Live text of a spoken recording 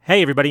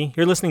Hey everybody,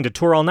 you're listening to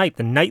Tour All Night,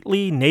 the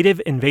nightly Native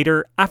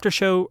Invader after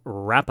show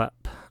wrap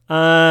up.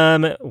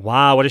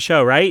 Wow, what a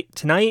show, right?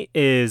 Tonight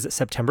is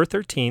September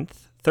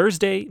 13th.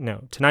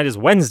 Tonight is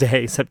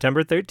Wednesday,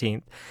 September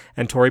 13th,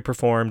 and Tori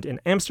performed in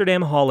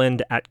Amsterdam,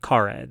 Holland at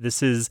Carre.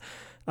 This was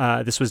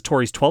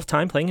Tori's 12th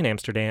time playing in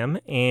Amsterdam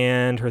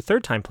and her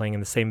third time playing in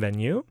the same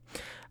venue.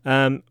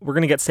 We're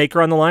going to get Saker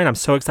on the line. I'm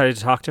so excited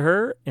to talk to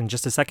her in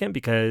just a second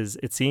because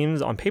it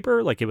seems on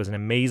paper like it was an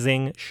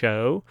amazing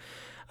show.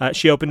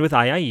 She opened with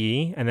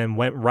IIE and then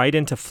went right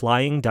into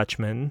Flying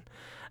Dutchman.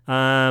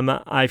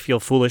 I feel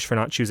foolish for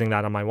not choosing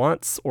that on my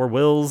wants or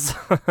wills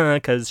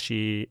because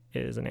she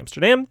is in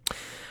Amsterdam.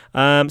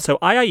 So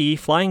IIE,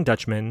 Flying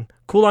Dutchman,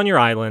 Cool on Your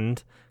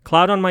Island,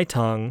 Cloud on My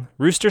Tongue,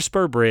 Rooster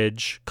Spur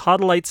Bridge,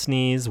 Caudalite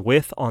Sneeze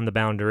with On the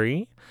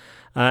Boundary.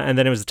 And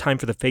then it was time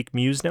for the Fake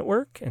Muse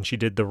Network, and she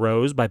did The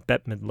Rose by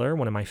Bette Midler,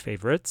 one of my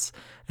favorites.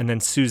 And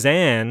then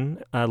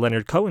Suzanne,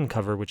 Leonard Cohen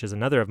cover, which is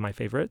another of my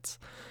favorites.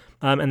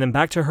 And then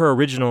back to her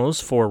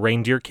originals for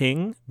Reindeer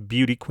King,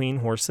 Beauty Queen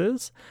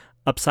Horses,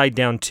 Upside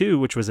Down 2,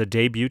 which was a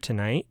debut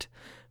tonight,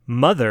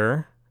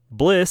 Mother,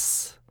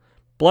 Bliss,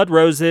 Blood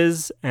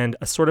Roses, and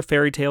A Sort of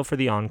Fairy Tale for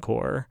the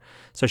encore.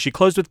 So she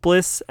closed with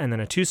Bliss, and then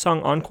a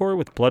 2-song encore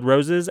with Blood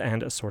Roses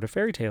and A Sort of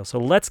Fairy Tale. So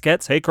let's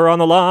get Saker on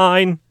the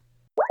line.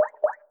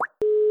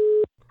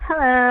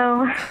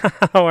 Hello.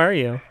 How are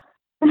you?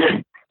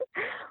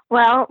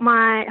 Well,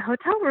 my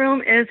hotel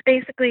room is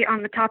basically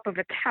on the top of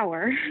a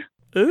tower.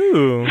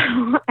 Ooh.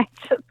 So I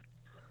just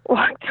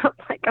walked up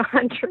like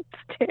 100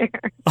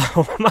 stairs.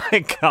 Oh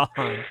my God.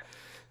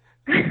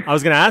 I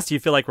was going to ask, do you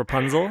feel like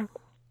Rapunzel?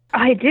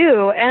 I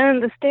do,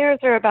 and the stairs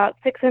are about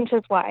 6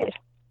 inches wide.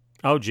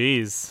 Oh,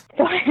 geez.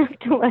 So I have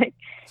to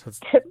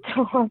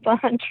tiptoe up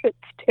 100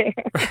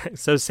 stairs.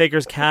 So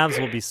Saker's calves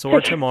will be sore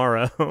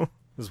tomorrow,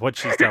 is what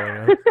she's telling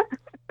us.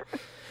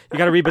 You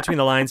got to read between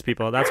the lines,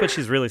 people. That's what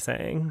she's really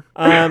saying.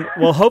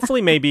 Well,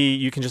 hopefully maybe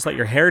you can just let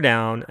your hair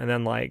down and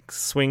then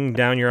swing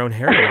down your own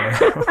hair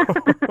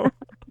tomorrow.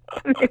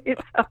 Maybe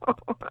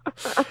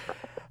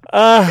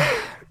so.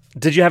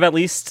 Did you have at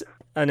least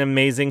an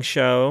amazing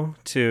show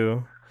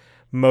to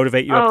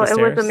motivate you up the stairs?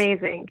 Oh, it was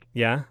amazing.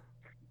 Yeah?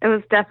 It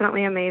was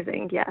definitely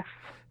amazing, yes.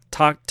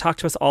 Talk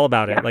to us all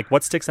about it.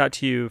 What sticks out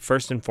to you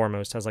first and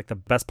foremost as the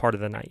best part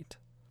of the night?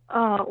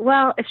 Oh,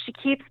 well, if she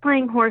keeps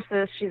playing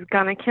horses, she's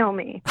gonna kill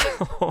me.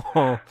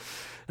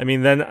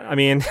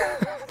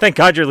 Thank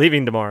God you're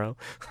leaving tomorrow.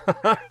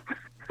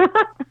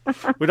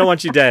 We don't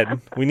want you dead.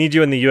 We need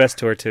you in the U.S.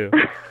 tour, too.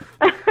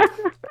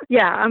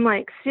 Yeah, I'm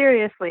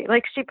seriously.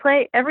 She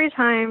played every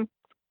time.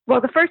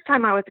 Well, the first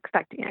time I was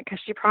expecting it because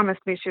she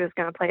promised me she was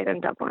going to play it in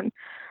Dublin.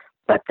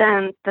 But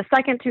then the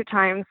second 2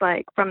 times,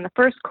 from the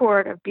first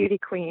chord of Beauty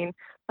Queen,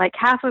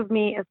 half of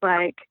me is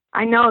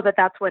I know that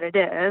that's what it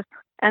is.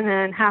 And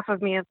then half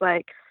of me is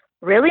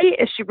really?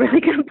 Is she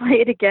really going to play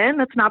it again?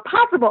 That's not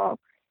possible.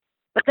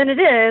 But then it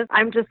is.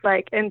 I'm just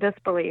in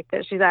disbelief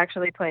that she's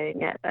actually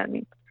playing it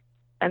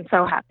and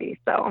so happy.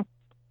 So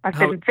I've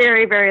been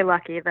very, very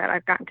lucky that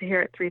I've gotten to hear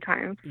it 3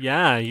 times.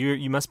 Yeah,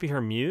 you must be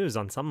her muse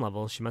on some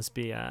level. She must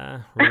be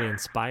really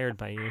inspired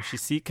by you.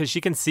 Because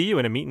she can see you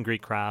in a meet and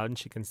greet crowd, and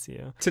she can see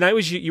you. Tonight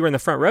you were in the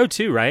front row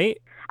too, right?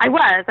 I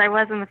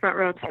was in the front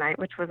row tonight,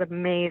 which was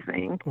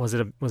amazing. Was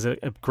it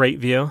a great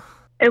view?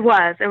 It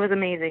was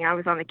amazing. I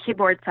was on the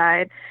keyboard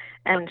side,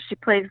 and she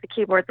plays the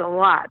keyboards a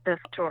lot this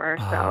tour,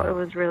 so it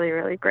was really,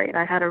 really great.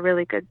 I had a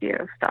really good view,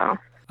 so.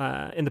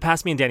 In the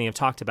past, me and Danny have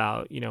talked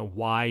about,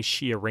 why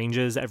she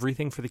arranges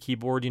everything for the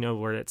keyboard,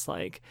 where it's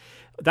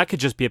that could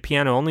just be a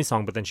piano-only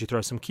song, but then she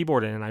throws some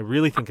keyboard in, and I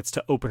really think it's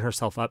to open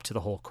herself up to the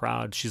whole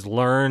crowd. She's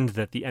learned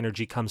that the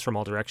energy comes from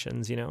all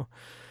directions,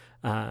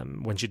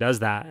 when she does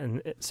that.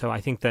 And so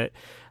I think that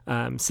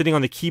sitting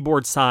on the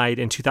keyboard side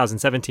in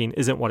 2017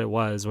 isn't what it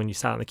was when you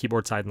sat on the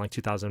keyboard side in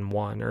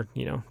 2001 or,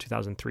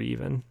 2003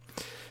 even.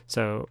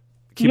 So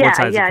keyboard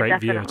side is a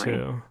great definitely. View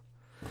too.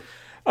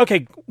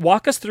 Okay,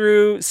 walk us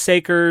through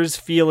Saker's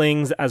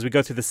feelings as we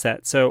go through the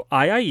set. So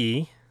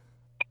IIE.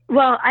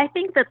 Well, I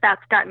think that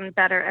that's gotten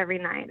better every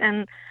night.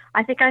 And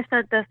I think I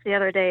said this the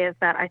other day is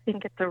that I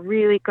think it's a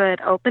really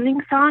good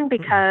opening song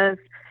because,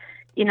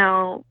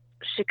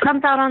 she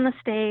comes out on the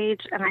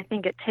stage and I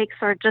think it takes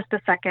her just a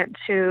second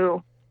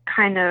to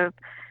kind of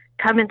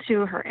come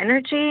into her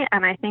energy.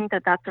 And I think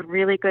that that's a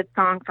really good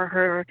song for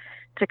her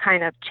to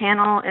kind of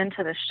channel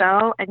into the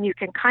show. And you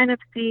can kind of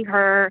see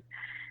her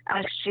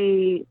as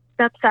she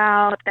steps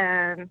out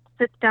and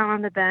sits down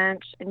on the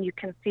bench, and you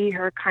can see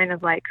her kind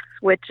of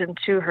switch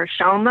into her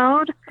show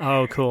mode.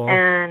 Oh, cool.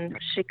 And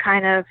she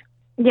kind of,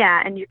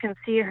 and you can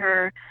see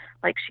her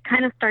she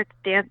kind of starts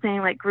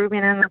dancing, grooving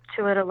in up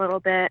to it a little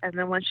bit. And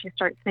then when she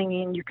starts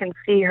singing, you can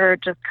see her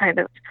just kind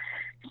of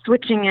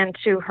switching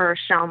into her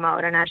show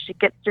mode. And as she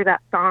gets through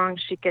that song,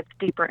 she gets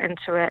deeper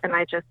into it. And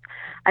I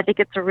think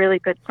it's a really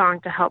good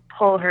song to help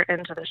pull her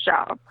into the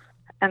show.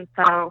 And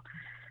so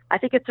I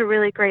think it's a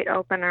really great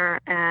opener,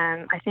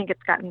 and I think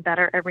it's gotten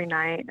better every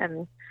night.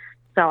 And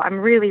so I'm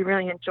really,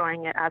 really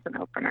enjoying it as an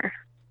opener.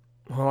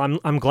 Well,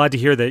 I'm glad to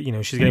hear that,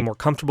 she's getting more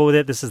comfortable with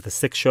it. This is the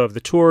 6th show of the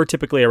tour.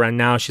 Typically around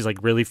now, she's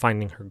like really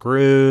finding her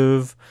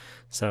groove.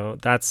 So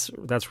that's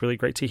really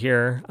great to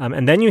hear.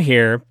 And then you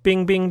hear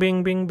bing, bing,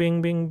 bing, bing,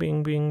 bing, bing,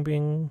 bing, bing,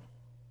 bing.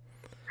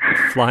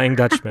 Flying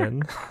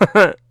Dutchman.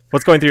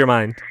 What's going through your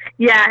mind?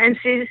 Yeah, and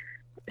she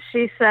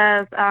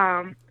says,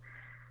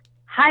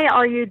 hi,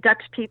 all you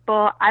Dutch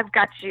people. I've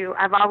got you.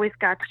 I've always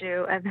got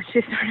you. And then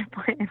she started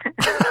playing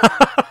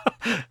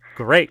it.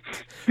 Great.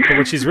 But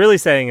what she's really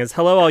saying is,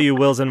 hello, all you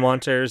wills and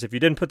wanters. If you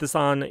didn't put this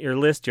on your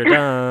list, you're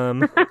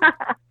dumb.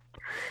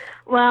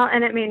 Well,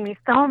 and it made me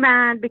so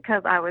mad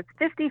because I was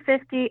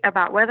 50-50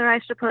 about whether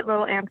I should put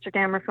Little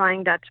Amsterdam or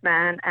Flying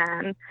Dutchman.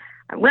 And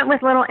I went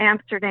with Little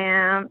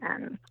Amsterdam,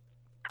 and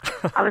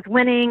I was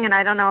winning, and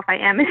I don't know if I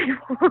am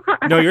anymore.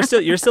 No, you're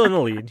still in the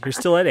lead. You're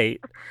still at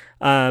 8.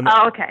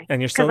 Oh, okay.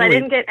 And you're still in the the lead. I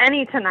lead. didn't get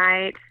any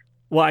tonight.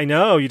 Well, I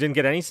know you didn't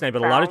get any tonight,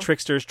 but a lot of So.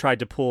 tricksters tried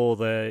to pull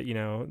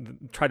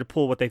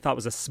what they thought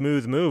was a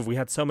smooth move. We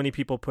had so many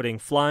people putting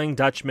Flying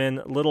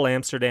Dutchman, Little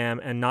Amsterdam,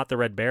 and not the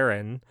Red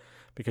Baron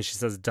because she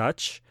says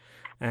Dutch.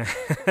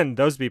 And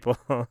those people,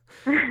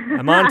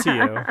 I'm on to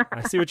you.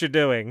 I see what you're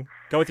doing.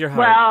 Go with your heart.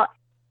 Well,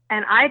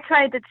 and I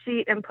tried to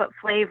cheat and put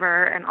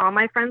Flavor, and all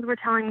my friends were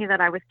telling me that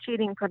I was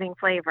cheating putting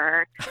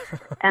Flavor.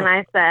 And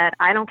I said,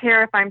 I don't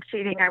care if I'm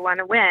cheating. I want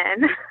to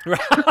win.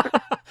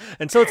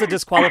 Until it's a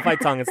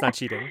disqualified song, it's not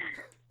cheating.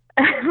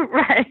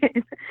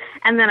 Right.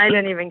 And then I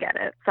didn't even get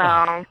it.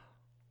 So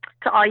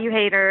to all you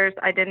haters,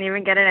 I didn't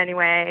even get it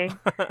anyway.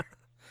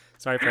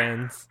 Sorry,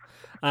 friends.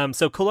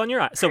 So Cool on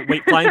Your Eye. So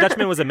wait, Flying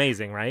Dutchman was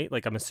amazing, right?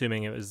 Like I'm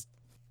assuming it was.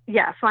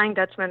 Yeah, Flying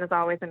Dutchman is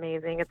always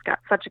amazing. It's got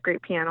such a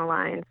great piano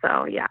line.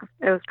 So yeah,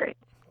 it was great.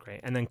 Great.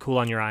 And then Cool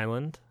on Your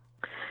Island.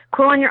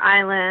 Cool on Your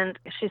Island.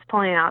 She's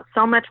pulling out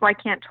so much Why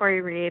Can't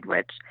Tori Read,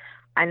 which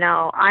I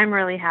know I'm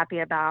really happy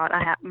about.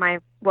 I have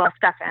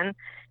Stefan,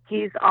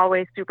 he's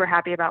always super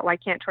happy about Why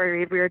Can't Tori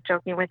Read. We were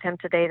joking with him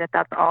today that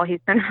that's all he's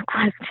been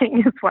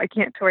requesting is Why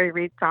Can't Tori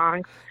Read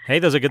songs. Hey,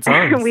 those are good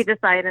songs. We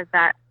decided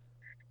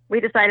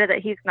that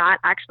he's not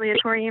actually a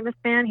Tori Amos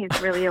fan. He's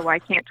really a Why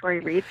Can't Tori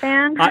Read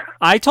fan.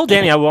 I told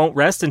Danny I won't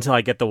rest until I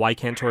get the Why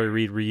Can't Tori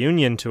Read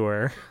reunion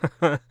tour.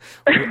 I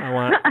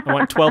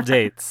want 12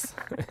 dates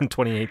in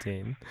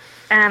 2018.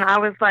 And I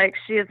was like,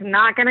 she is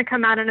not going to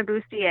come out in a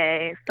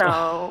bustier,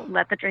 so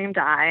let the dream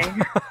die.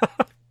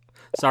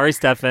 Sorry,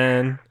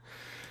 Stefan.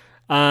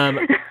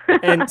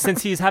 And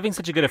since he's having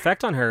such a good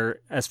effect on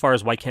her as far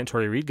as Why Can't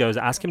Tori Read goes,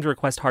 ask him to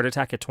request Heart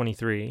Attack at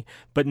 23,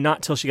 but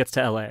not till she gets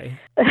to LA.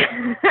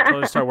 Tell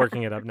her to start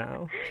working it up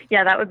now.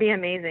 Yeah, that would be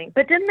amazing.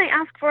 But didn't they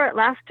ask for it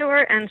last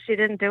tour and she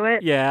didn't do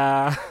it?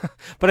 Yeah,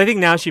 but I think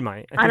now she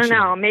might. I don't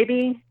know.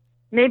 Maybe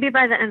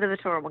by the end of the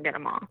tour we'll get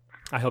them all.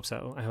 I hope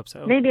so.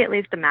 Maybe at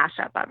least a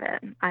mashup of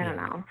it. I don't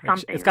know.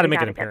 Something. It's got to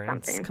make an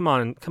appearance. Come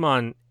on,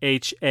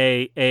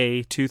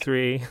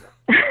 HAA23.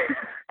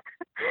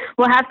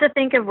 We'll have to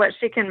think of what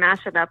she can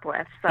mash it up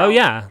with. So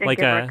think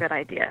of a good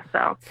idea.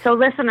 So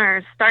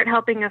listeners, start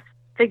helping us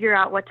figure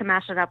out what to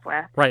mash it up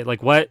with. Right,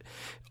 like what?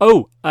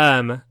 Oh,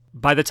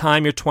 by the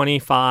time you're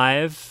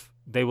 25,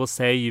 they will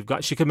say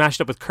she could mash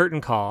it up with Curtain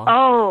Call.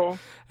 Oh.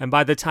 And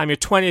by the time you're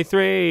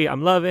 23,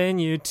 I'm loving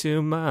you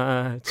too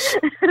much.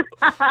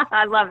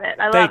 I love it.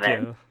 Thank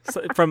you.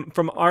 So,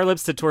 from our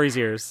lips to Tori's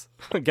ears.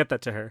 Get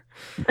that to her.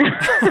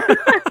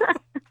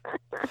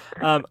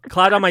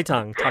 Cloud on My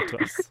Tongue. Talk to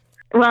us.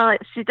 Well,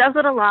 she does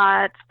it a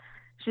lot.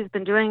 She's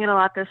been doing it a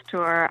lot this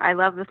tour. I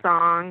love the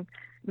song.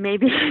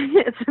 Maybe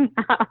it's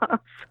enough.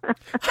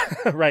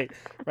 Right.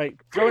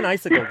 Throw an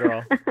icicle,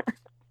 girl.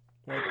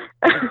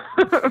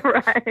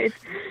 Right.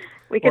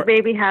 We could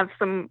maybe have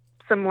some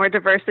more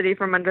diversity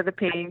from Under the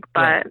Pink,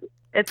 but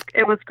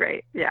it was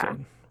great. Yeah.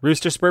 Good.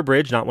 Rooster Spur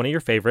Bridge, not one of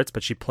your favorites,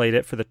 but she played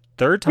it for the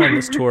 3rd time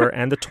this tour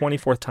and the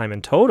 24th time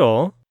in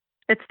total.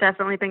 It's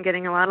definitely been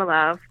getting a lot of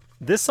love.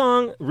 This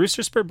song,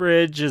 Rooster Spur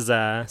Bridge, is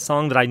a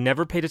song that I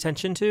never paid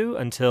attention to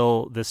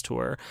until this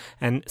tour,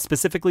 and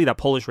specifically that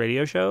Polish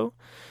radio show.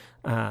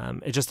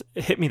 It just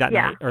hit me that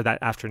night or that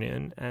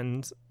afternoon,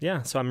 and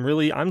so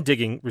I'm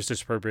digging Rooster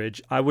Spur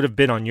Bridge. I would have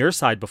been on your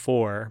side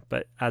before,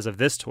 but as of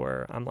this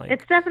tour, I'm like,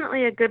 it's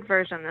definitely a good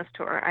version this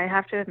tour. I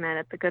have to admit,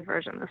 it's a good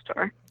version this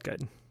tour.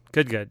 Good.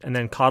 And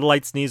then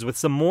Caudelite Sneeze with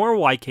some more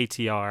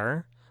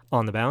YKTR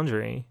on the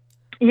Boundary.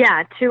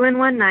 Yeah, 2 in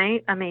 1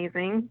 night,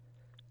 amazing.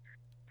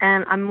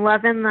 And I'm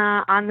loving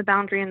the On the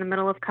Boundary in the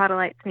middle of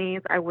Caudelite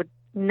Sneeze. I would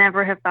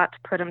never have thought to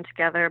put them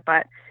together,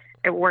 but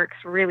it works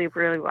really,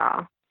 really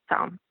well.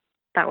 So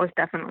that was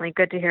definitely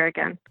good to hear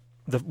again.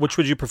 Which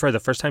would you prefer, the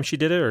first time she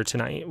did it or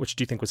tonight? Which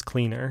do you think was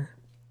cleaner?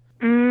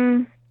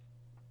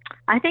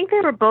 I think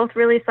they were both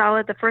really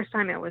solid. The first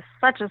time it was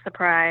such a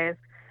surprise.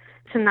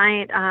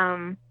 Tonight,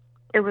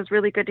 it was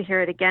really good to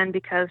hear it again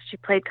because she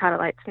played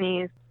Caudelite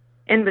Sneeze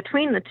in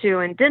between the two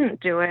and didn't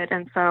do it,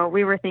 and so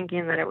we were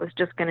thinking that it was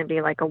just going to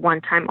be like a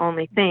one-time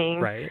only thing.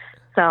 Right.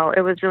 So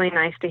it was really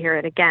nice to hear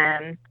it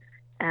again,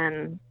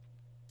 and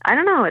I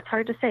don't know, it's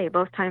hard to say.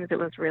 Both times it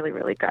was really,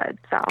 really good.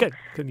 So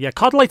good. Yeah,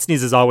 Caudelite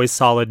Sneeze is always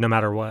solid no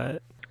matter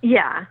what.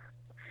 Yeah.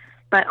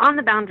 But On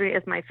the Boundary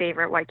is my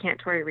favorite Why Can't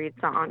Tori Read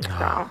song.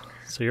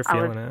 So you're I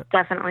feeling was it.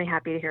 definitely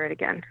happy to hear it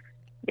again.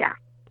 Yeah.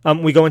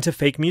 We go into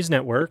Fake Muse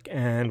Network,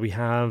 and we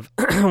have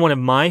one of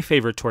my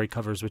favorite Tori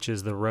covers, which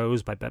is The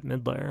Rose by Bette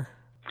Midler.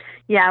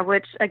 Yeah,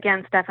 which,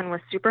 again, Stefan was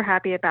super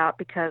happy about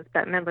because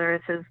Bette Midler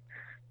is his,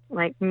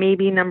 like,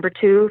 maybe number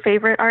 2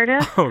 favorite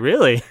artist. Oh,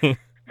 really?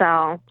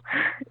 So,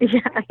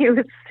 yeah, he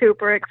was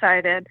super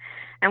excited.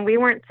 And we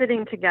weren't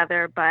sitting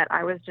together, but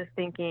I was just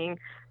thinking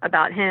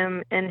about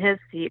him in his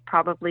seat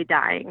probably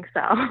dying.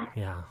 So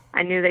Yeah.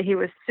 I knew that he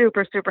was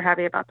super, super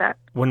happy about that.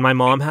 When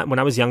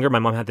I was younger, my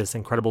mom had this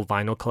incredible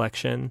vinyl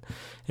collection,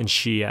 and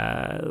she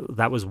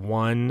that was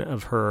one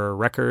of her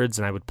records,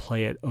 and I would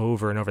play it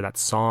over and over. That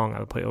song I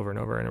would play over and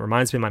over, and it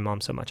reminds me of my mom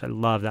so much. I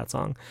love that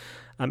song.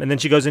 And then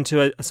she goes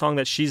into a song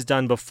that she's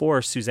done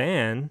before,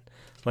 Suzanne,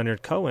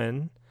 Leonard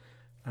Cohen,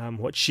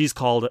 what she's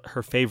called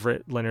her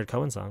favorite Leonard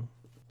Cohen song.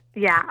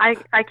 Yeah,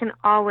 I can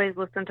always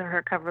listen to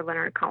her cover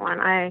Leonard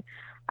Cohen.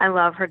 I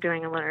love her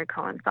doing a Leonard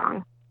Cohen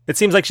song. It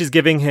seems like she's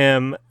giving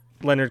him,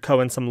 Leonard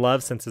Cohen, some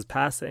love since his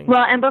passing.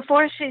 Well, and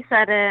before she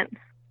said it,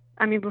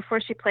 before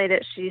she played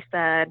it, she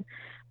said,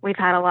 we've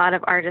had a lot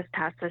of artists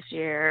pass this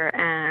year,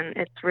 and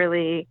it's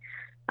really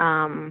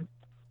been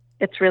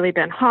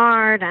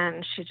hard.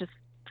 And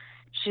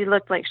she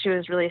looked like she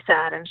was really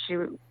sad, and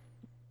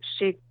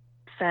she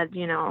said,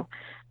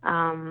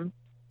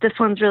 this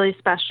one's really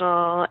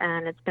special,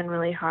 and it's been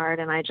really hard,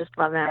 and I just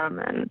love him.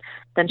 And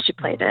then she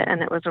played it,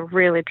 and it was a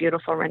really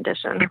beautiful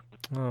rendition.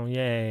 Oh,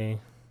 yay.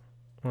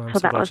 Well, I'm so so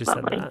that glad was she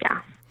lovely, said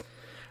that.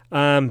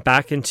 Yeah.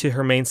 Back into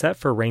her main set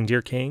for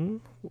Reindeer King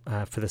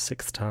for the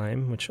 6th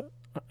time, which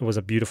was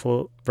a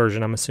beautiful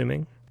version, I'm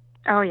assuming.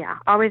 Oh, yeah.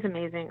 Always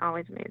amazing.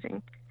 Always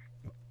amazing.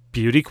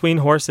 Beauty Queen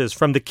horses.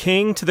 From the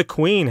king to the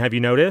queen, have you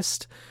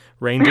noticed?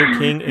 Reindeer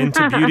King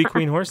into Beauty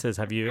Queen horses.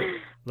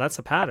 That's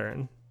a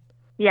pattern.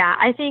 Yeah,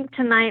 I think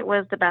tonight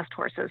was the best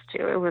horses,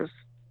 too. It was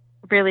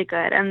really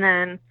good. And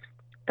then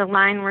the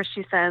line where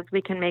she says,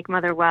 we can make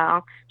mother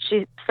well,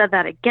 she said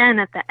that again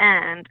at the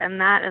end, and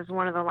that is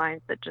one of the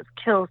lines that just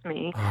kills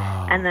me.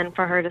 Oh. And then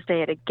for her to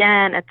say it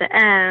again at the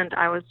end,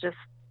 I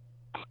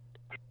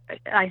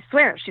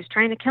swear, she's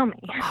trying to kill me.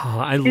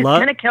 Oh, she's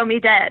going to kill me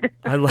dead.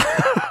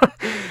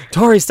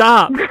 Tori,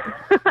 stop.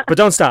 But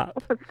don't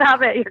stop.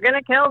 Stop it. You're going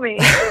to kill me.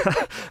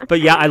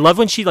 But yeah, I love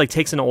when she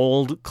takes an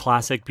old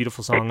classic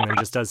beautiful song and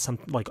just does some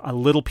a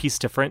little piece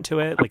different to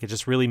it. It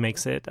just really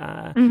makes it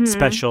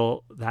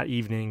special that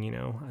evening,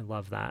 I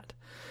love that.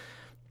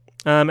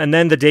 And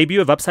then the debut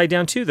of Upside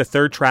Down 2, the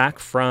 3rd track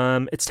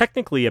from, it's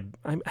technically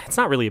it's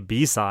not really a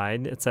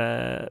B-side. It's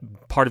a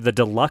part of the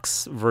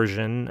deluxe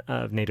version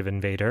of Native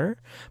Invader,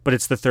 but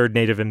it's the 3rd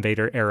Native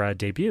Invader era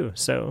debut.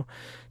 So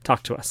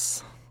talk to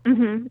us.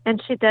 Mm-hmm.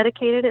 And she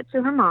dedicated it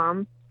to her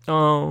mom.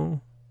 Oh.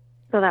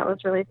 So that was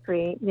really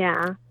sweet.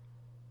 Yeah.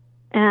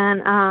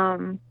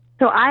 And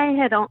so I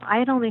had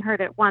only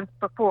heard it once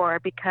before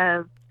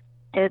because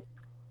it's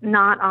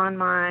not on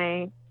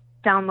my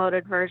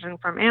downloaded version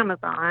from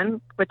Amazon,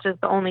 which is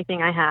the only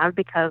thing I have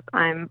because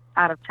I'm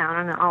out of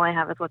town and all I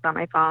have is what's on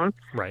my phone.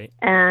 Right.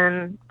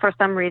 And for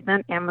some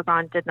reason,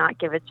 Amazon did not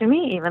give it to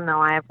me, even though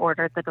I have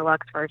ordered the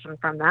deluxe version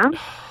from them.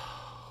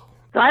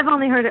 So I've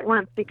only heard it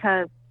once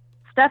because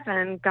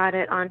Stefan got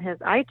it on his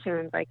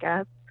iTunes, I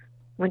guess,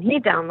 when he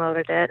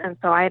downloaded it. And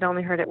so I had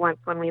only heard it once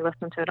when we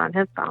listened to it on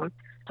his phone.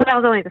 So that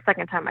was only the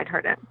 2nd time I'd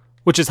heard it.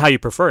 Which is how you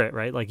prefer it,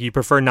 right? You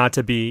prefer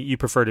to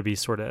be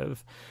sort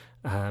of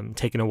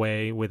taken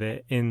away with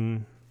it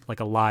in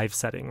a live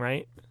setting,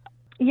 right?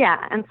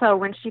 Yeah. And so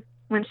when she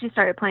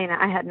started playing it,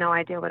 I had no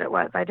idea what it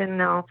was. I didn't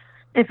know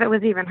if it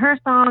was even her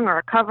song or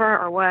a cover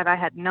or what. I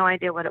had no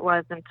idea what it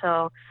was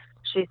until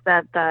she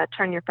said the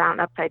turn your frown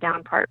upside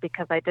down part,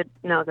 because I did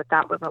know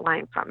that was a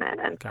line from it.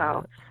 And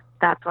so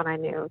that's when I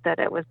knew that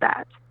it was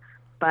that.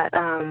 But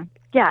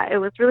yeah, it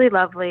was really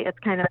lovely. It's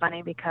kind of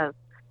funny because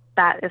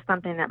that is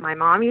something that my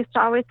mom used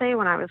to always say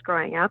when I was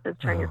growing up, is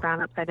turn your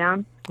frown upside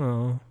down.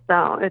 Oh.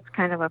 So it's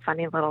kind of a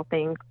funny little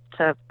thing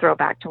to throw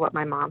back to what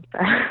my mom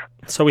said.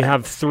 So we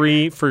have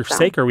 3, for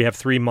Saker, we have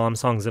 3 mom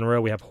songs in a row.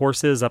 We have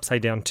Horses,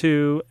 Upside Down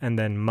 2, and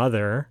then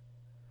Mother.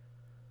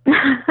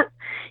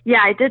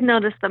 Yeah, I did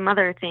notice the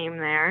Mother theme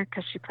there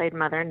because she played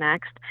Mother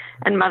next.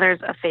 And Mother's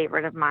a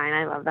favorite of mine.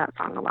 I love that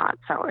song a lot.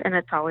 And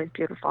it's always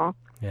beautiful.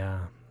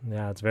 Yeah,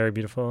 it's very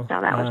beautiful. So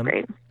that was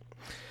great.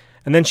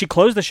 And then she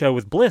closed the show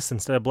with Bliss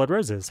instead of Blood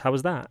Roses. How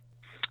was that?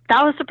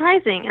 That was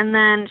surprising. And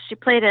then she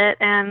played it,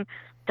 and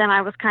then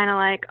I was kind of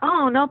like,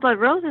 oh, no Blood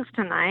Roses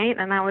tonight.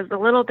 And I was a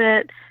little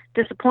bit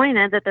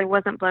disappointed that there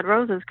wasn't Blood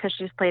Roses because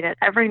she's played it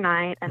every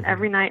night, and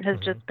every night has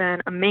just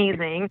been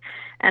amazing.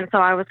 And so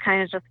I was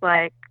kind of just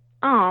like,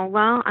 oh,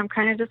 well, I'm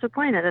kind of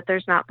disappointed that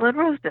there's not Blood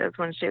Roses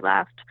when she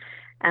left.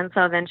 And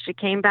so then she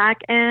came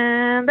back,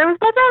 and there was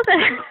Blood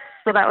Roses.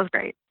 So that was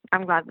great.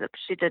 I'm glad that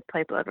she did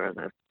play Blood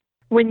Roses.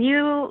 When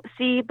you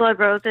see Blood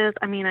Roses,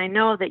 I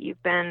know that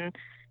you've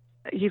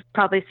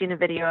probably seen a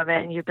video of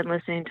it and you've been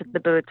listening to the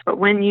Boots, but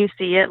when you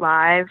see it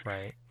live,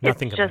 right.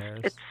 Nothing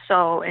compares. It's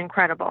so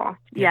incredible.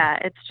 Yeah,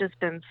 it's just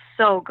been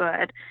so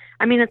good.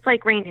 It's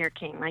like Reindeer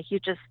King.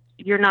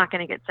 you're not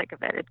going to get sick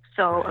of it. It's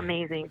so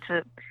amazing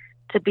to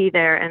be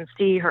there and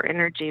see her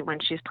energy when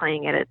she's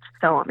playing it. It's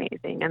so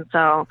amazing. And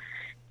so,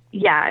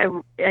 yeah,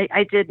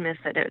 I did miss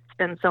it. It's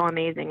been so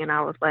amazing. And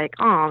I was like,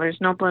 oh, there's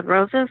no Blood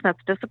Roses?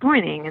 That's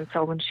disappointing. And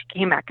so when she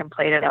came back and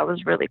played it, I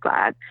was really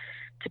glad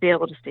to be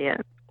able to see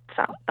it.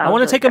 So I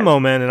want to take a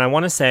moment, and I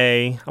want to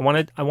say, I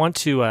want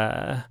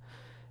to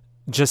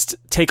just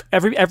take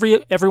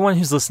everyone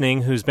who's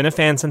listening, who's been a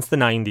fan since the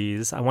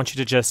 90s, I want you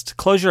to just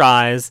close your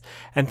eyes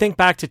and think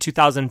back to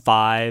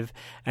 2005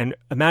 and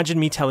imagine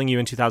me telling you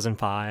in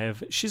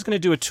 2005 she's going to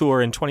do a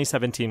tour in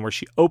 2017 where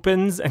she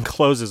opens and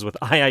closes with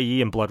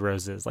IIE and Blood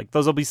Roses. Like,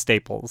 those will be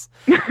staples.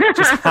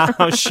 Just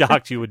how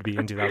shocked you would be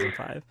in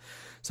 2005.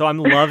 So I'm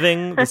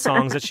loving the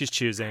songs that she's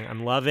choosing.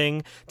 I'm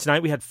loving,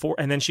 tonight we had 4,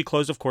 and then she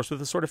closed, of course,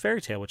 with A Sort of Fairy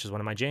Tale, which is one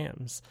of my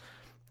jams.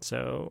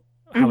 So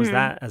how was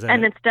that?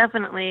 And it's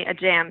definitely a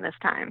jam this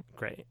time.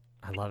 Great.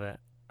 I love it.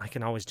 I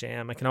can always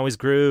jam. I can always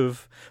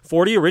groove.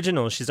 40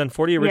 originals. She's done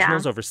 40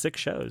 originals over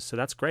 6 shows. So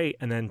that's great.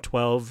 And then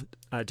 12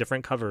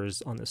 different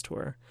covers on this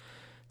tour.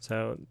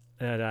 So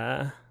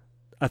a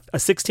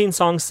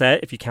 16-song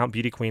set, if you count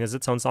Beauty Queen as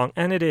its own song.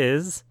 And it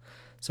is.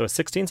 So a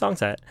 16-song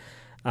set.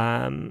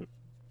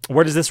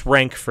 Where does this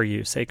rank for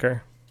you,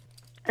 Saker?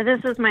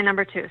 This is my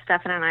number 2.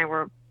 Stefan and I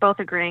were both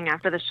agreeing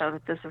after the show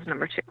that this is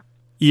number 2.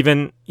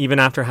 Even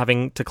after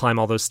having to climb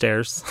all those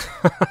stairs?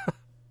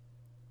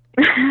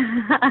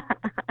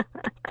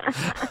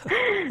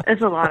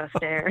 It's a lot of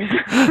stairs.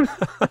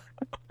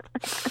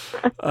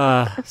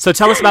 So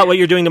tell us about what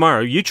you're doing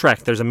tomorrow.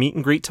 Utrecht, there's a meet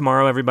and greet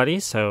tomorrow,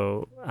 everybody.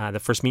 So the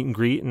first meet and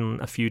greet in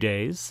a few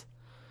days.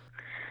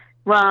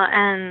 Well,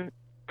 and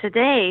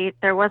today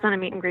there wasn't a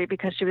meet and greet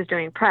because she was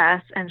doing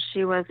press, and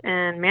she was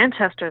in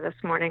Manchester this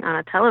morning on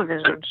a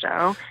television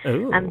show.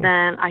 Ooh. And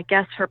then I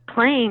guess her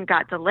plane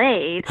got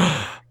delayed,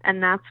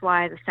 and that's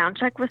why the sound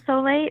check was so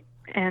late.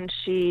 And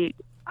she,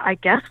 I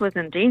guess, was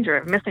in danger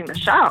of missing the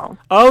show.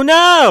 Oh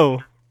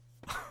no!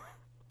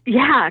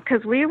 Yeah,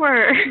 because we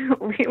were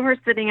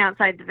sitting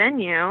outside the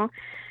venue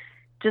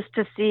just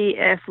to see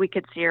if we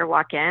could see her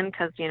walk in,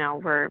 because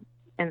we're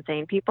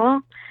insane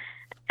people.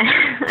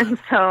 And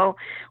so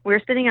we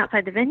were sitting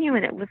outside the venue,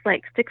 and it was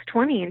like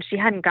 6:20, and she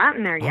hadn't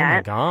gotten there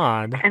yet. Oh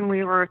my God. And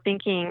we were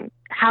thinking,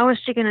 how is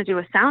she going to do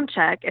a sound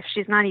check if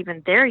she's not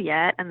even there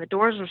yet? And the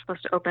doors were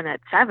supposed to open at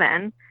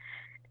 7.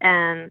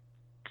 And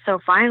so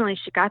finally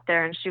she got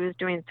there, and she was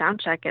doing sound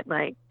check at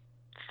like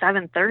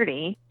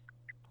 7:30.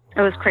 It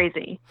was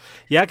crazy.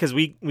 Yeah, because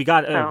we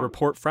got a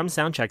report from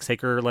Soundcheck.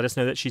 Saker let us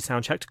know that she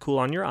soundchecked Cool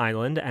on Your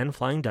Island and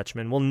Flying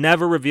Dutchman. We'll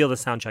never reveal the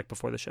soundcheck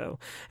before the show.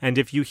 And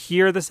if you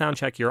hear the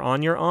soundcheck, you're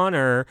on your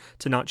honor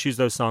to not choose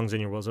those songs in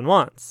your wills and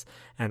wants.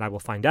 And I will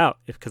find out,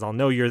 because I'll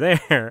know you're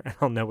there, and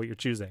I'll know what you're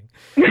choosing.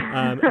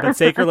 But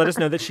Saker let us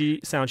know that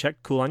she soundchecked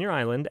Cool on Your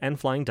Island and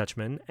Flying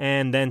Dutchman.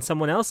 And then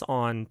someone else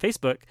on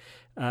Facebook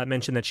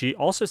mentioned that she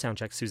also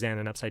soundchecked Suzanne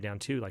and Upside Down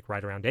too, like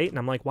right around 8. And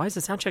I'm like, why is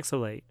the soundcheck so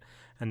late?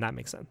 And that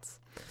makes sense.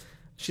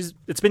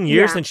 It's been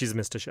years since she's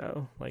missed a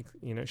show. Like,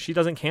 she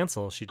doesn't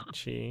cancel. She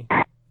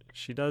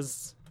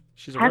does.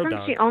 She's a road dog.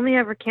 Hasn't she only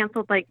ever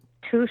canceled like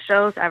 2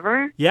 shows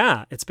ever?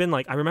 Yeah, it's been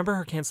like, I remember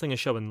her canceling a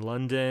show in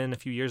London a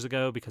few years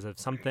ago because of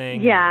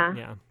something. Yeah.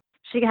 Yeah.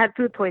 She had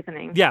food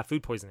poisoning. Yeah,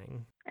 food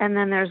poisoning. And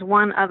then there's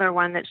one other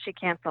one that she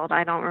canceled.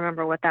 I don't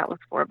remember what that was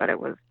for, but it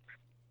was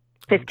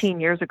 15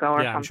 years ago or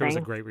something. Yeah, I'm sure it was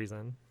a great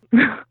reason.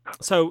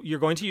 So you're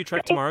going to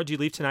Utrecht tomorrow. Do you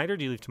leave tonight or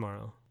do you leave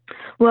tomorrow?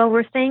 Well,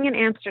 we're staying in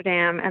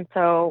Amsterdam, and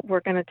so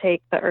we're going to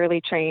take the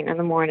early train in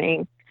the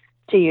morning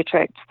to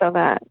Utrecht so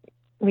that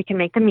we can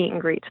make the meet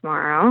and greet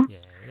tomorrow. Yeah,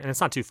 and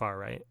it's not too far,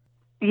 right?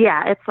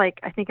 Yeah,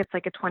 I think it's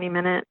like a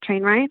 20-minute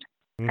train ride,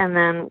 and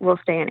then we'll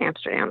stay in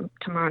Amsterdam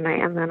tomorrow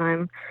night, and then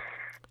I'm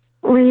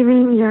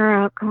leaving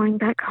Europe, going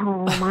back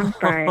home on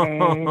Friday.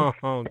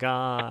 Oh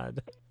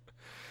God,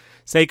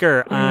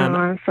 Saker,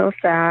 I'm so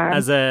sad.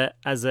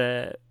 As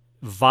a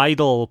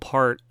vital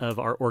part of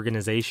our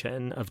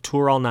organization of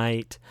Tour All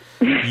Night,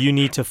 you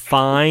need to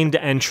find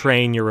and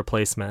train your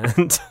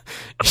replacement.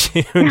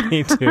 You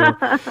need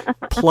to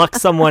pluck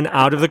someone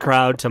out of the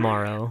crowd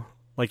tomorrow,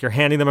 like you're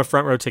handing them a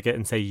front row ticket,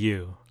 and say,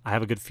 I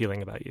have a good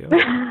feeling about you.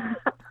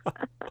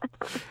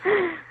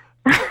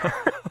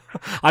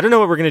 I don't know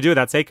what we're going to do with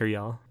that Saker,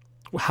 y'all.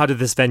 How did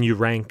this venue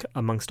rank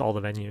amongst all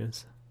the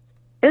venues?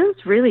 It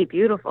was really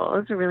beautiful. It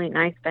was a really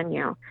nice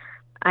venue.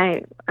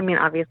 I mean,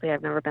 obviously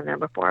I've never been there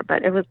before,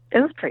 but it was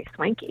pretty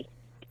swanky.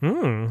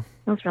 It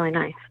was really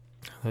nice.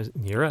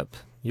 Europe,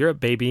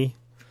 baby.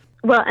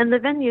 Well, and the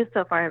venues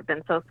so far have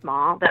been so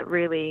small that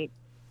really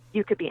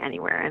you could be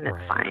anywhere and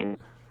it's fine.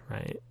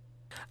 Right.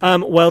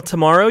 Well,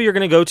 tomorrow you're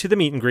going to go to the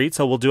meet and greet,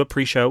 so we'll do a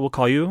pre-show. We'll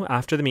call you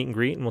after the meet and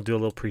greet, and we'll do a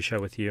little pre-show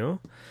with you.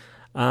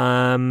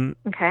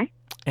 Okay.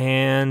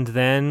 And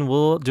then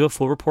we'll do a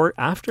full report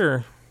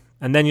after,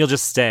 and then you'll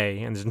just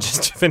stay and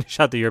just finish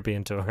out the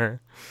European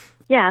tour.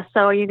 Yeah, so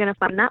are you going to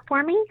fund that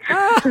for me?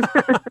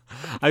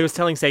 I was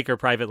telling Saker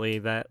privately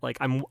that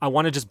I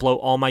want to just blow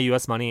all my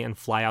U.S. money and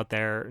fly out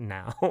there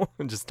now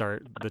and just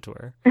start the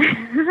tour.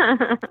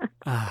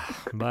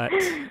 But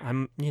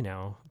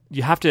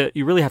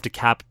you really have to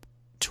cap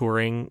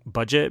touring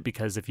budget,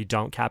 because if you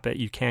don't cap it,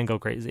 you can go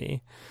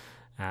crazy.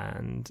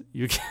 And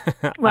you can,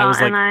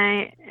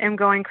 I am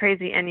going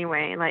crazy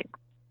anyway. Like,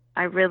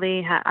 I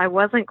really I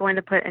wasn't going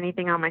to put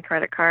anything on my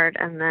credit card,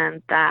 and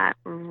then that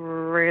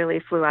really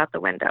flew out the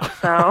window.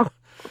 So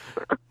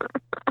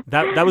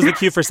that was the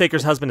cue for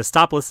Saker's husband to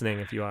stop listening.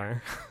 If you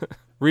are,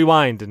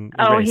 rewind and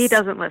erase. He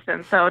doesn't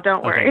listen, so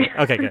don't worry.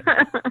 Okay, good.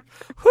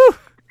 Whew.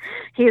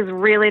 He's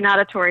really not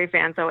a Tory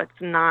fan, so it's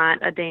not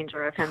a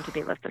danger of him to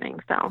be listening.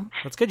 So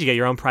that's good. You get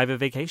your own private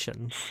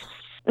vacations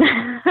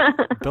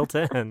built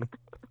in.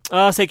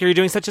 Saker, you're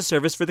doing such a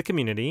service for the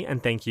community,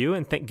 and thank you.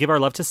 And give our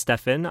love to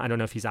Stefan. I don't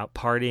know if he's out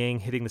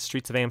partying, hitting the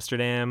streets of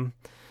Amsterdam.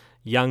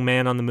 Young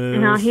man on the move.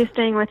 No, he's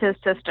staying with his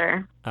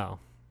sister. Oh.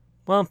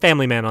 Well,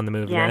 family man on the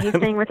move. Yeah, he's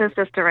staying with his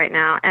sister right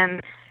now.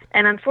 And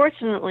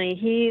unfortunately,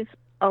 he's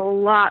a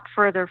lot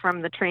further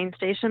from the train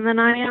station than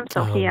I am,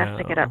 so he has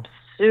to get up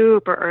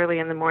super early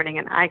in the morning,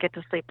 and I get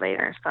to sleep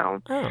later.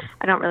 So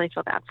I don't really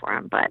feel bad for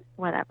him, but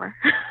whatever.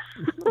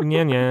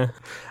 Yeah.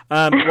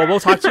 Well, we'll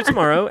talk to you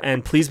tomorrow,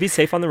 and please be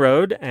safe on the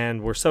road.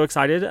 And we're so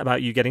excited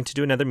about you getting to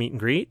do another meet and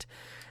greet,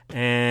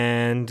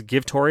 and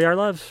give Tori our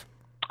love.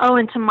 Oh,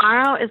 and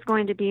tomorrow is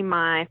going to be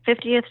my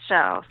 50th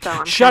show. So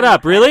I'm Shut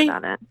up, really?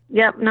 about it.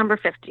 Yep, number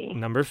 50.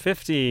 Number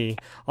 50.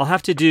 We'll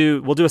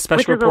do a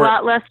special report. Which is a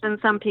lot less than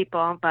some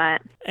people,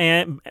 but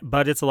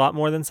it's a lot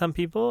more than some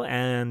people,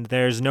 and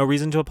there's no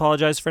reason to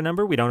apologize for a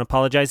number. We don't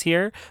apologize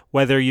here.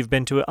 Whether you've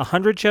been to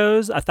 100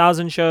 shows,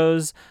 1,000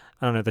 shows,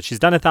 I don't know that she's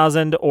done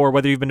 1,000, or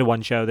whether you've been to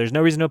one show, there's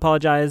no reason to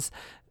apologize.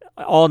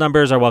 All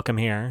numbers are welcome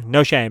here.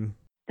 No shame.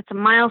 It's a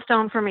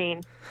milestone for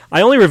me.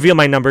 I only reveal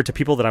my number to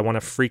people that I want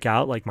to freak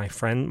out, like my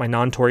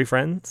non-Tory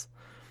friends.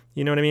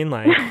 You know what I mean?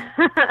 Like,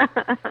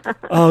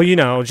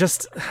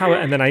 just how,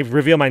 and then I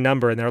reveal my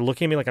number and they're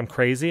looking at me like I'm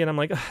crazy. And I'm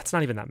like, it's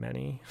not even that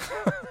many.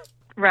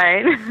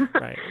 Right.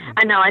 Right.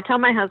 I know. I tell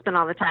my husband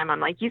all the time, I'm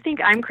like, you think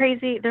I'm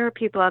crazy? There are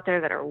people out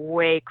there that are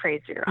way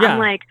crazier. Yeah. I'm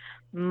like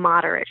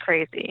moderate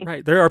crazy.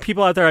 Right. There are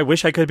people out there I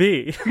wish I could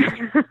be.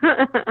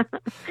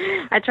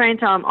 I try and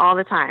tell him all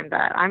the time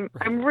that I'm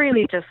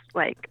really just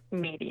like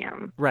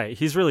medium. Right.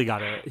 He's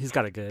got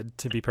it good,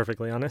 to be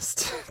perfectly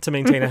honest, to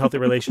maintain a healthy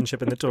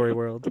relationship in the Tory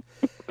world,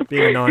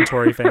 being a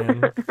non-Tory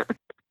fan.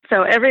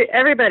 So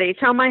everybody,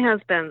 tell my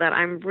husband that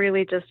I'm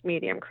really just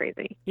medium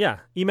crazy. Yeah.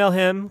 Email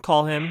him,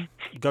 call him,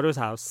 go to his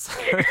house,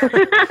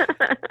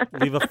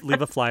 leave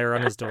a flyer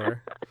on his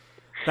door.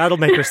 That'll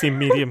make her seem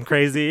medium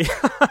crazy.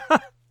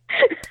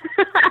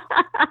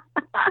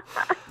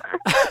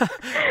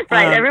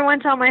 Right. Everyone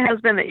tell my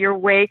husband that you're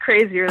way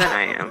crazier than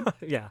I am.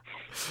 Yeah.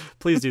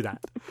 Please do that.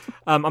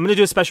 I'm going to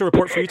do a special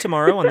report for you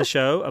tomorrow on the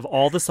show of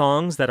all the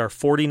songs that are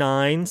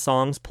 49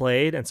 songs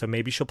played. And so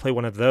maybe she'll play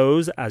one of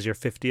those as your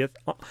 50th,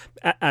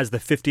 as the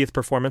 50th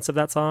performance of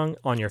that song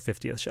on your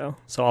 50th show.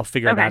 So I'll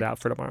figure that out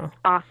for tomorrow.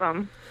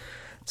 Awesome.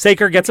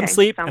 Saker, get some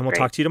sleep, and we'll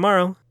talk to you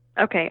tomorrow.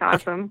 Okay.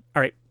 Awesome. Okay.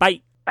 All right.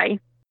 Bye. Bye.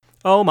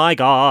 Oh my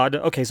God.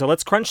 Okay, so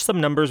let's crunch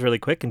some numbers really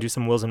quick and do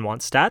some wills and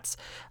wants stats.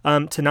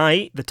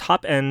 Tonight, the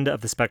top end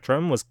of the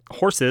spectrum was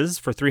horses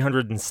for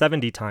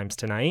 370 times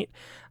tonight.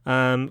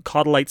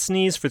 Caudal Light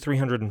Sneeze for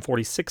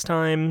 346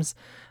 times.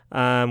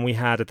 We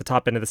had at the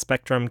top end of the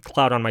spectrum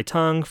Cloud on My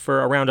Tongue for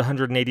around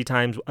 180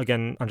 times.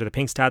 Again, under the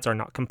pink stats are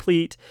not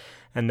complete.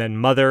 And then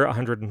Mother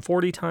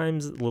 140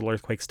 times. Little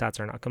Earthquake stats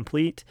are not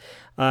complete.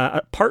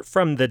 Apart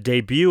from the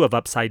debut of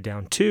Upside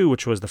Down 2,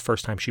 which was the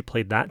first time she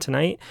played that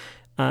tonight,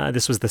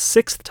 this was the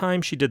 6th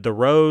time she did The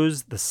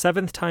Rose, the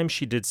 7th time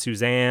she did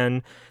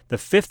Suzanne, the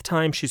 5th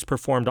time she's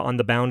performed On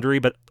the Boundary,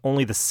 but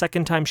only the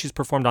 2nd time she's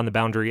performed On the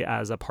Boundary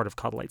as a part of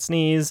Caudal Light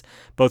Sneeze,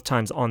 both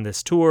times on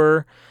this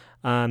tour.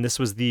 This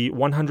was the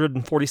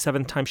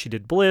 147th time she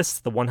did Bliss,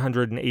 the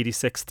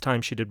 186th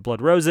time she did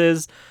Blood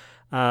Roses,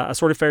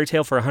 Assorted Fairy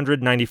Tale for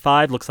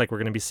 195. Looks like we're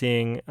going to be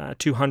seeing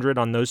 200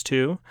 on those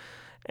two.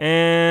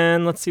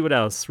 And let's see what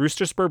else.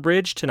 Rooster Spur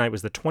Bridge tonight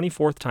was the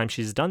 24th time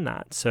she's done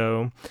that.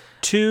 So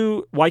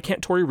 2 Why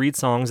Can't Tori Read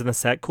songs in the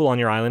set. Cool on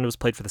Your Island was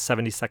played for the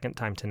 72nd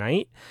time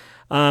tonight.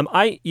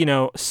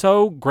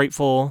 So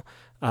grateful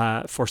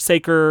for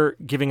Saker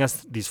giving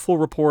us these full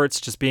reports,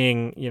 just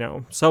being,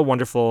 so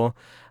wonderful.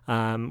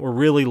 We're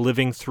really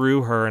living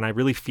through her, and I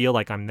really feel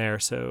like I'm there.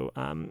 So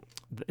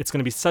it's going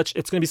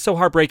to be so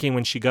heartbreaking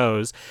when she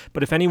goes.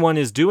 But if anyone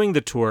is doing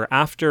the tour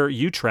after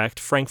Utrecht,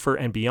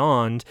 Frankfurt, and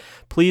beyond,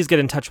 please get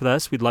in touch with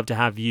us. We'd love to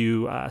have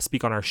you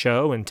speak on our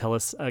show and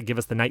give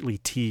us the nightly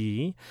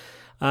tea.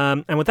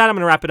 And with that, I'm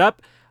going to wrap it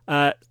up.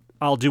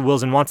 I'll do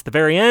wills and wants at the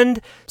very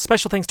end.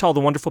 Special thanks to all the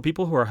wonderful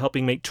people who are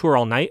helping make Tour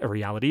All Night a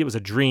reality. It was a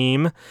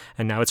dream,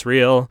 and now it's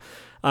real.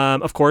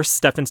 Of course,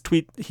 Stefan's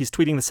he's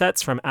tweeting the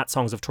sets from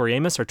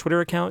 @SongsOfToriAmus, our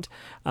Twitter account.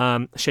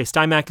 Shay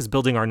Steinmack is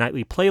building our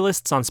nightly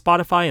playlists on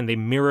Spotify, and they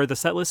mirror the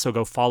set list, so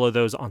go follow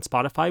those on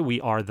Spotify.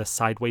 We are the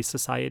Sideways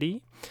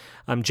Society.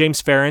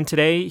 James Farron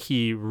today,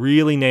 he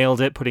really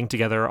nailed it putting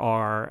together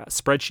our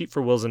spreadsheet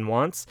for wills and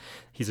wants.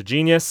 He's a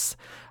genius.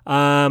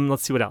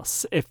 Let's see what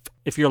else.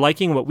 If you're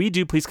liking what we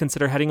do, please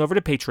consider heading over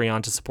to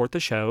Patreon to support the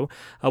show.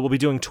 We'll be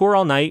doing Tour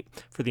All Night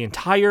for the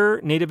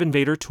entire Native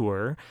Invader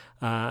tour,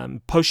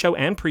 post-show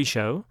and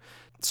pre-show.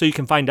 So you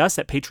can find us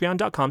at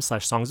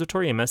patreon.com/Songs of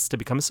Tori Amos to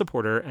become a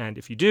supporter. And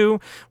if you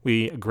do,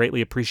 we greatly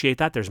appreciate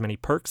that. There's many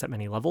perks at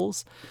many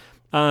levels.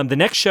 The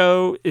next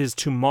show is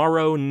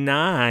tomorrow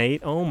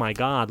night. Oh my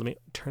God. Let me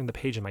turn the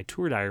page in my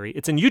tour diary.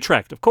 It's in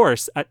Utrecht, of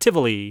course, at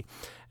Tivoli.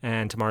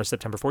 And tomorrow's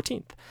September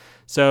 14th.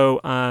 So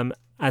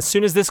as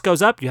soon as this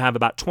goes up, you have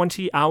about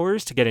 20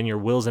 hours to get in your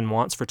wills and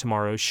wants for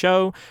tomorrow's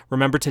show.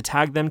 Remember to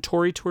tag them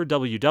Tori Tour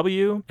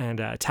WW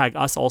and tag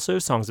us also,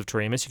 Songs of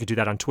Tori Amos. You could do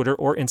that on Twitter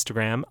or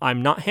Instagram.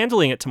 I'm not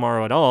handling it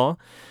tomorrow at all.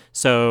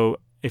 So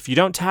if you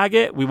don't tag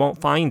it, we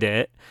won't find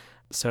it.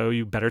 So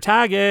you better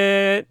tag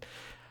it.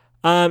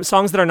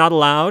 Songs that are not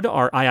allowed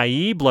are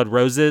IIE, Blood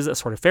Roses, A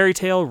Sort of Fairy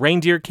Tale,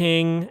 Reindeer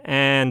King,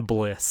 and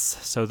Bliss.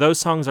 So those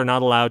songs are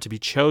not allowed to be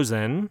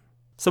chosen.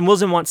 Some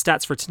wills and wants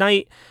stats for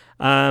tonight.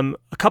 A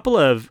couple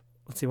of,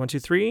 1, 2,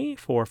 3,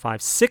 4,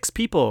 5, 6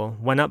 people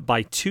went up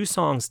by 2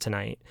 songs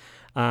tonight.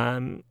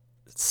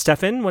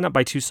 Stefan went up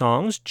by 2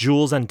 songs.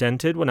 Jules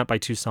Undented went up by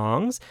 2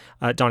 songs.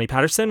 Donnie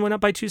Patterson went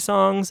up by 2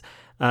 songs.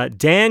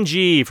 Dan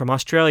G from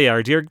Australia,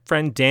 our dear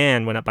friend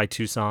Dan, went up by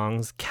 2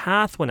 songs.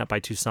 Kath went up by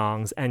 2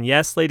 songs. And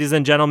yes, ladies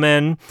and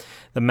gentlemen,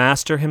 the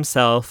master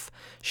himself,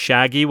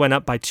 Shaggy, went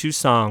up by 2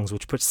 songs,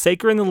 which puts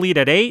Saker in the lead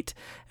at 8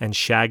 and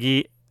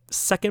Shaggy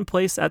second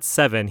place at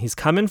 7. He's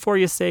coming for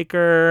you,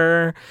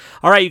 Saker.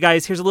 All right, you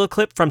guys, here's a little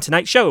clip from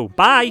tonight's show.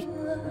 Bye.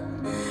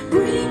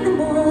 Bring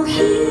them all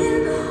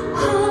here,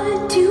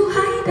 hard to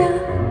hide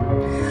out.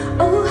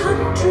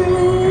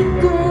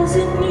 100 girls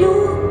in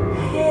your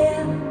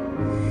hair.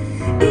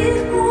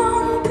 It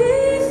won't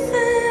be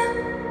fair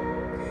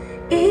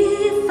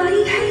if I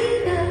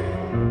hate her.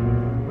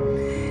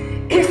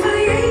 If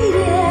I hate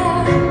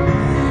her,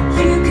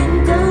 you can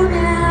go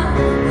now.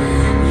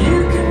 You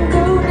can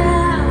go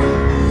now.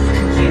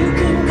 You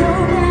can go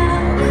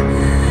now.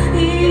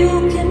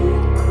 You can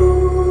go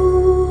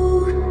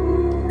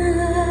now.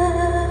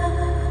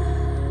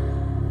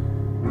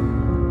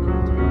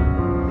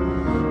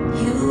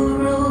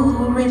 You're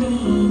already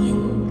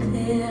in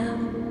there.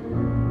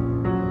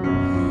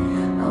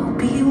 I'll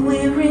be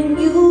wearing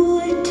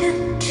your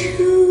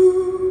tattoo.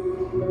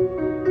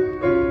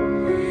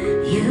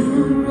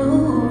 You're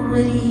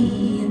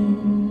already in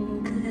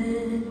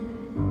there.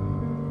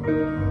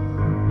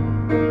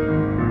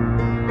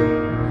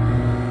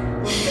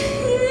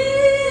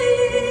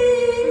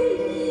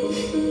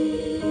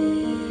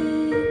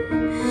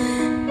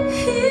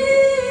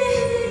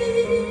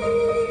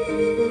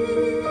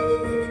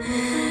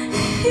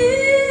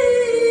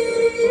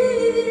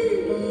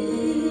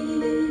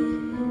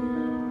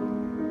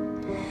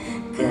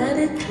 Got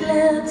a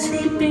cloud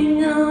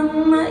sleeping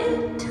on my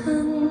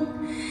tongue.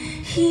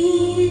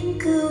 Here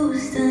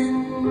goes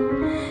then,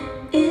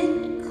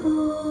 it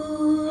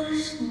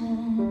goes.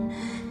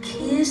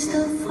 Kiss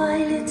the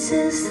violets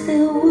as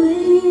they're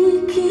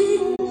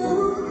waking.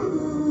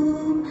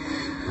 Oh,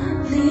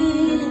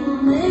 lead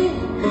me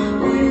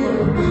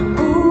with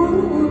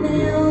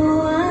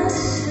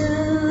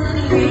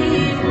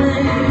leave me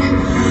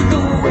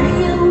the way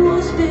I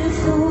was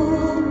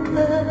before,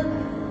 but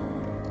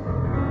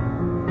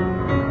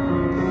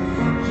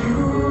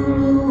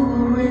you're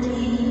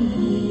already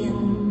in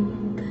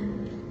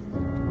bed.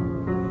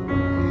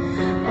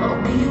 I'll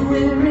be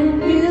wearing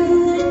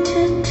your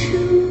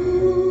tattoo.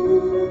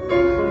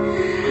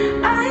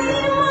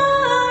 I'm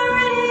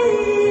already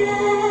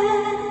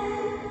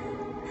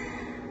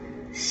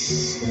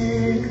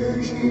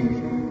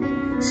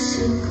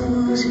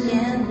circles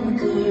again,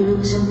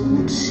 girls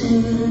and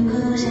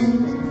circles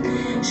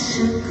and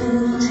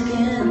circles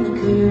again,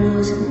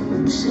 girls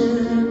and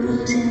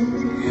circles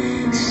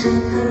and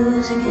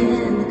circles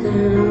again,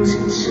 girls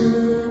and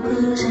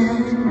circles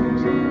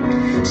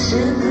and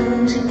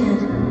circles again,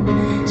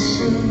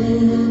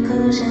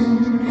 circles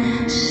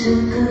and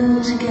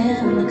circles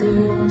again,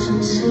 girls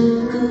and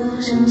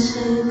circles and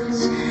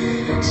circles,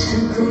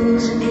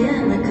 circles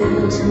again,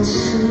 girls and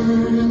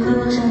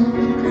circles and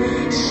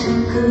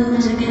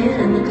circles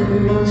again,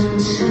 girls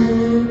and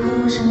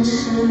circles and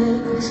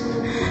circles,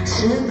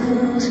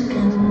 circles again.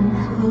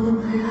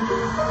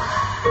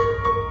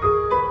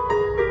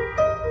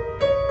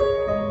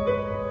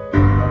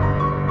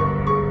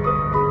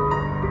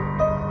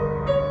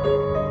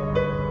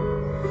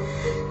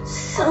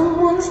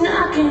 Someone's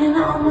knocking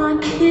on my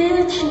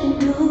kitchen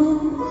door.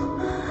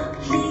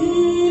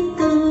 Leave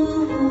the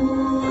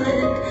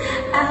wood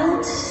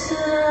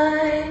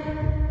outside.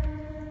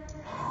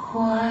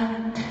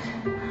 What?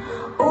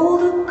 All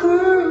the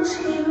girls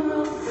here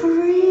are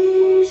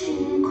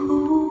freezing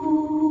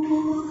cold.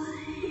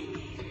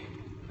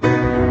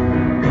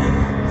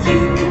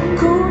 You can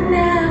go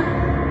now.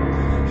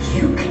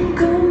 You can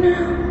go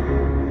now.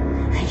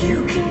 You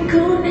can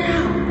go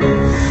now.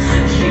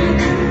 You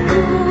can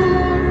go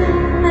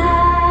now.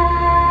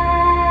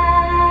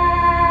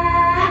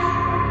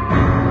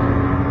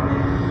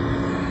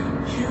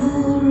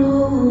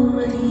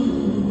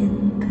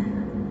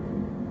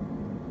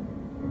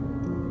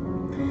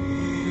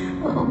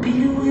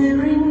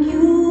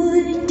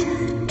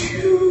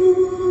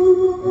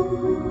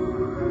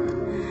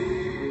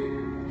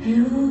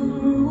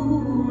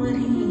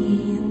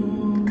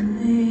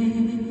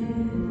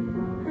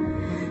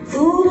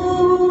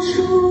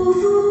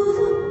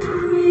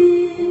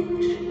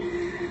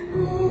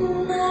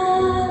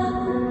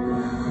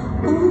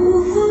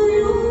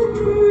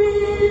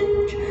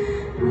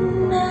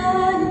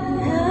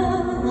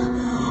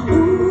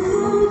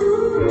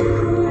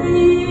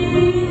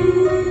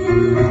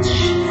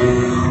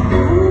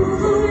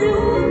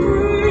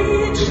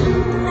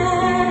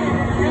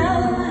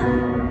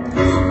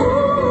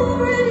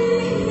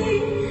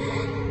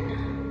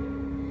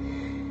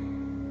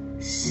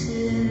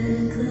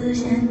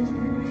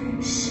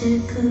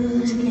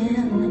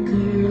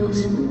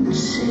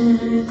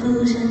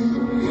 circles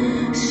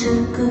and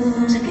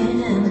circles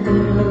again,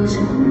 girls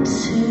in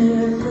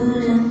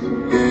circles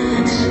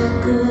and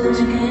circles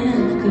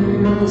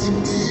again, girls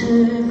in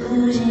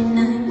circles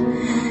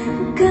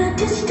unite. Got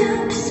to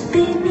stop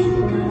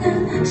spinning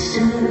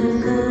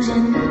circles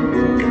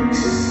and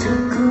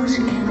circles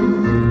again.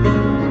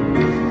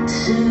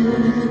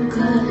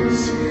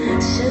 Circles,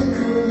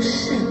 circles,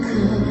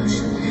 circles,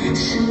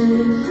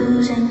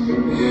 circles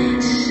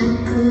and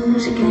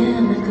circles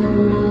again,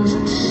 girls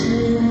in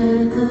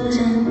circles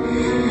and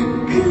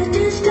could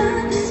you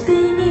stop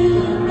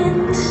spinning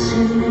in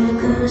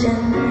circles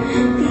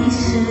and these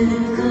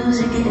circles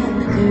again,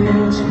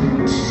 girls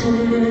in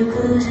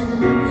circles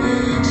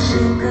and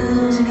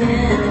circles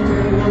again,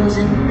 girls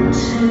in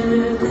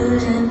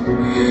circles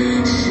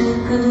and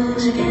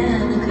circles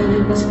again,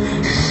 girls,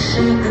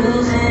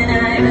 circles and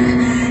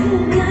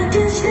I've got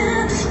to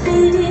stop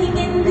spinning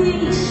in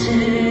these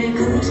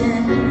circles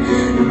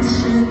and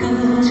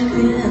circles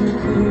again,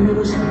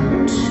 girls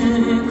and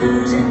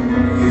circles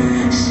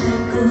and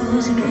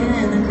circles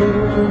again,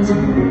 girls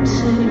and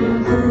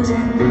circles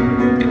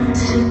and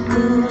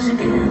circles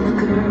again,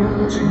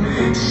 girls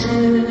and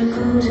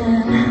circles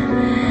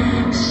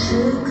and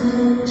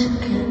circles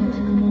again.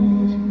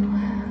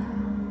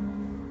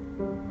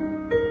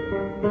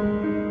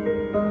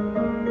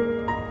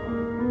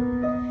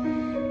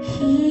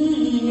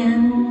 He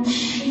and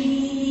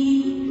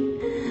she,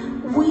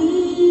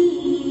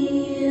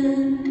 we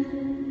and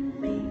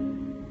me.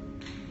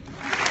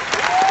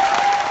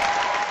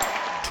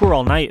 Tour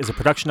All Night is a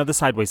production of the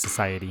Sideways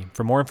Society.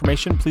 For more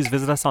information, please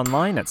visit us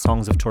online at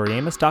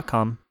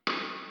songsoftoriamos.com.